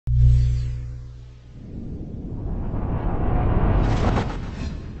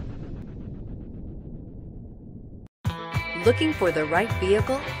Looking for the right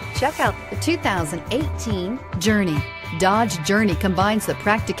vehicle? Check out the 2018 Journey. Dodge Journey combines the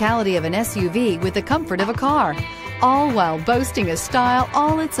practicality of an SUV with the comfort of a car, all while boasting a style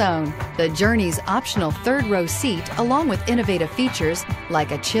all its own. The Journey's optional third-row seat, along with innovative features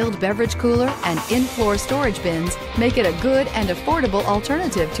like a chilled beverage cooler and in-floor storage bins, make it a good and affordable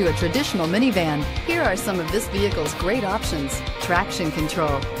alternative to a traditional minivan. Here are some of this vehicle's great options: traction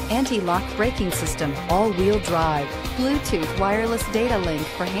control, anti-lock braking system, all-wheel drive, Bluetooth wireless data link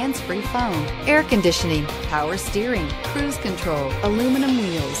for hands-free phone, air conditioning, power steering, cruise control, aluminum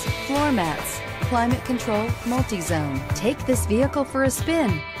wheels, floor mats, climate control, multi-zone. Take this vehicle for a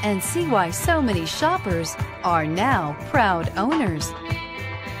spin and see why so many shoppers are now proud owners.